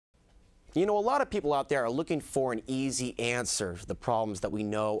You know, a lot of people out there are looking for an easy answer to the problems that we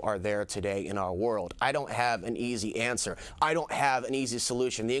know are there today in our world. I don't have an easy answer. I don't have an easy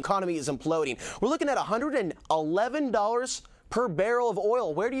solution. The economy is imploding. We're looking at $111 per barrel of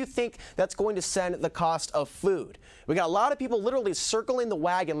oil. Where do you think that's going to send the cost of food? We got a lot of people literally circling the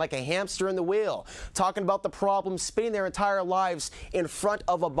wagon like a hamster in the wheel, talking about the problems, spending their entire lives in front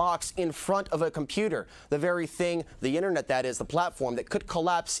of a box, in front of a computer. The very thing, the internet that is, the platform that could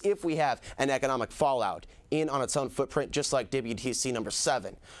collapse if we have an economic fallout in on its own footprint, just like WTC number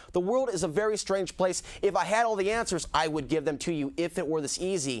 7. The world is a very strange place. If I had all the answers, I would give them to you. If it were this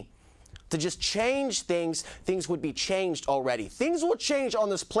easy to just change things, things would be changed already. Things will change on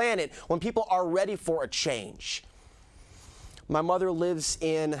this planet when people are ready for a change. My mother lives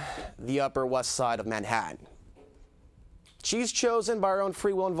in the Upper West Side of Manhattan. She's chosen by her own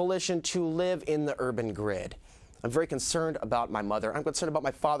free will and volition to live in the urban grid. I'm very concerned about my mother. I'm concerned about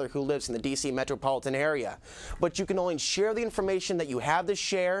my father, who lives in the D.C. metropolitan area. But you can only share the information that you have to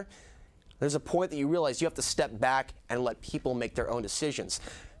share. There's a point that you realize you have to step back and let people make their own decisions.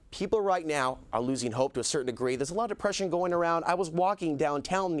 People right now are losing hope to a certain degree. There's a lot of depression going around. I was walking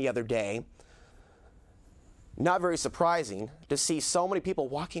downtown the other day. Not very surprising to see so many people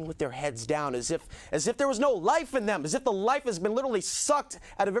walking with their heads down as if there was no life in them, as if the life has been literally sucked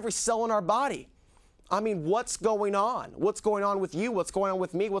out of every cell in our body. I mean, what's going on? What's going on with you? What's going on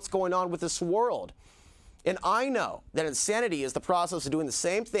with me? What's going on with this world? And I know that insanity is the process of doing the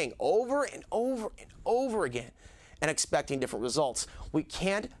same thing over and over and over again and expecting different results. We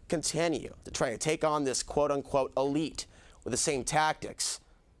can't continue to try to take on this quote-unquote elite with the same tactics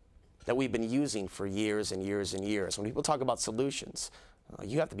that we've been using for years and years and years. When people talk about solutions,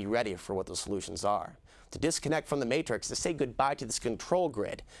 you have to be ready for what those solutions are. To disconnect from the matrix, to say goodbye to this control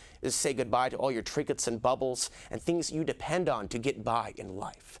grid, is to say goodbye to all your trinkets and bubbles and things you depend on to get by in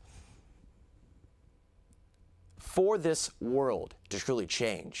life. For this world to truly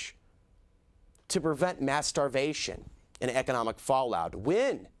change, to prevent mass starvation and economic fallout,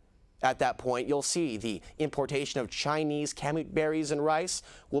 when at that point you'll see the importation of Chinese kamut berries and rice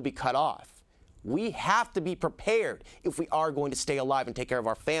will be cut off. We have to be prepared if we are going to stay alive and take care of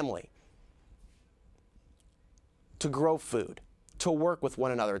our family. To grow food, to work with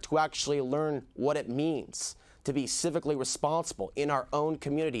one another, to actually learn what it means to be civically responsible in our own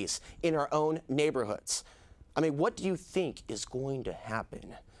communities, in our own neighborhoods. I mean, what do you think is going to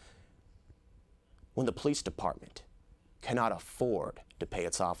happen when the police department cannot afford to pay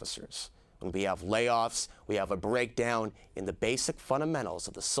its officers? When we have layoffs, we have a breakdown in the basic fundamentals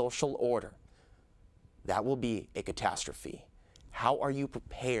of the social order. That will be a catastrophe. How are you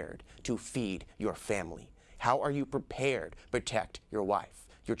prepared to feed your family? How are you prepared to protect your wife,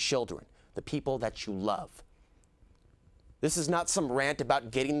 your children, the people that you love? This is not some rant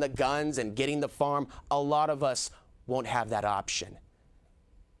about getting the guns and getting the farm. A lot of us won't have that option.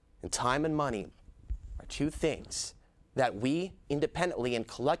 And time and money are two things that we independently and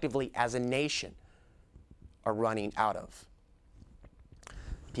collectively as a nation are running out of.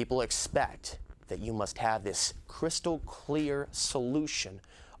 People expect that you must have this crystal clear solution,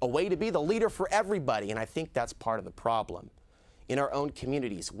 a way to be the leader for everybody, and I think that's part of the problem. In our own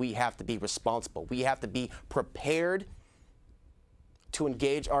communities, we have to be responsible. We have to be prepared to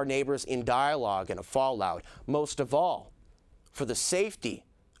engage our neighbors in dialogue and a fallout. Most of all, for the safety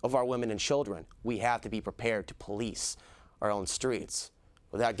of our women and children, we have to be prepared to police our own streets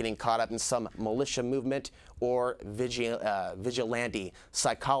without getting caught up in some militia movement or vigilante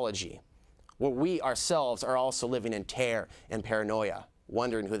psychology, where we ourselves are also living in terror and paranoia,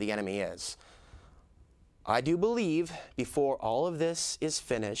 wondering who the enemy is. I do believe before all of this is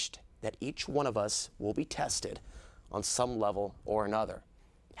finished that each one of us will be tested on some level or another.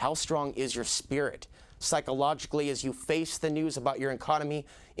 How strong is your spirit psychologically as you face the news about your economy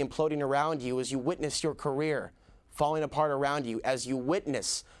imploding around you, as you witness your career falling apart around you, as you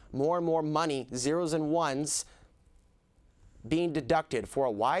witness more and more money, zeros and ones, being deducted for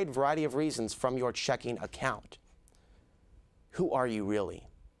a wide variety of reasons from your checking account? Who are you really?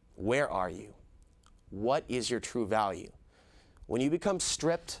 Where are you? What is your true value? When you become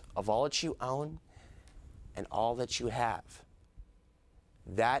stripped of all that you own and all that you have,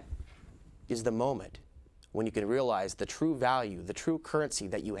 that is the moment when you can realize the true value, the true currency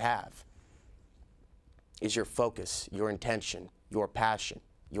that you have is your focus, your intention, your passion,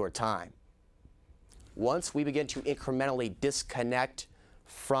 your time. Once we begin to incrementally disconnect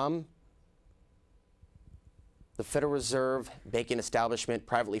from the Federal Reserve banking establishment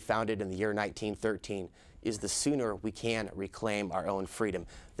privately founded in the year 1913, is the sooner we can reclaim our own freedom.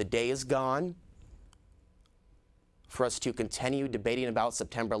 The day is gone for us to continue debating about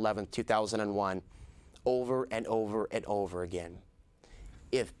September 11th, 2001 over and over and over again.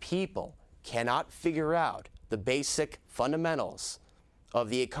 If people cannot figure out the basic fundamentals of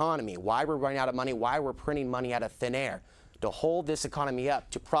the economy, why we're running out of money, why we're printing money out of thin air, to hold this economy up,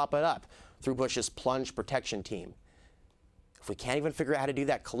 to prop it up through Bush's plunge protection team. If we can't even figure out how to do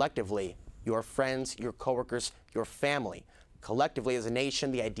that collectively, your friends, your coworkers, your family, collectively as a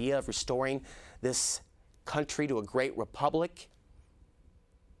nation, the idea of restoring this country to a great republic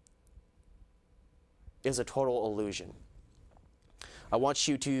is a total illusion. I want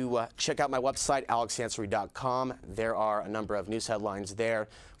you to check out my website, alexansary.com. There are a number of news headlines there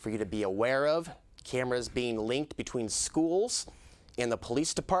for you to be aware of. Cameras being linked between schools and the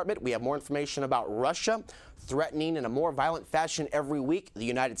police department. We have more information about Russia threatening in a more violent fashion every week the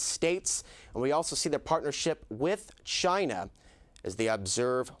United States. And we also see their partnership with China as they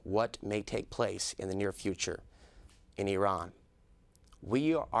observe what may take place in the near future in Iran.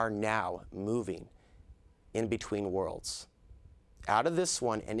 We are now moving in between worlds, out of this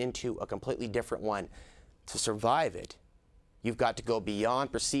one and into a completely different one. To survive it, you've got to go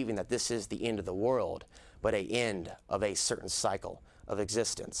beyond perceiving that this is the end of the world, but an end of a certain cycle of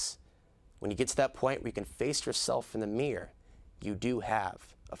existence. When you get to that point where you can face yourself in the mirror, you do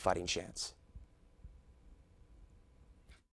have a fighting chance.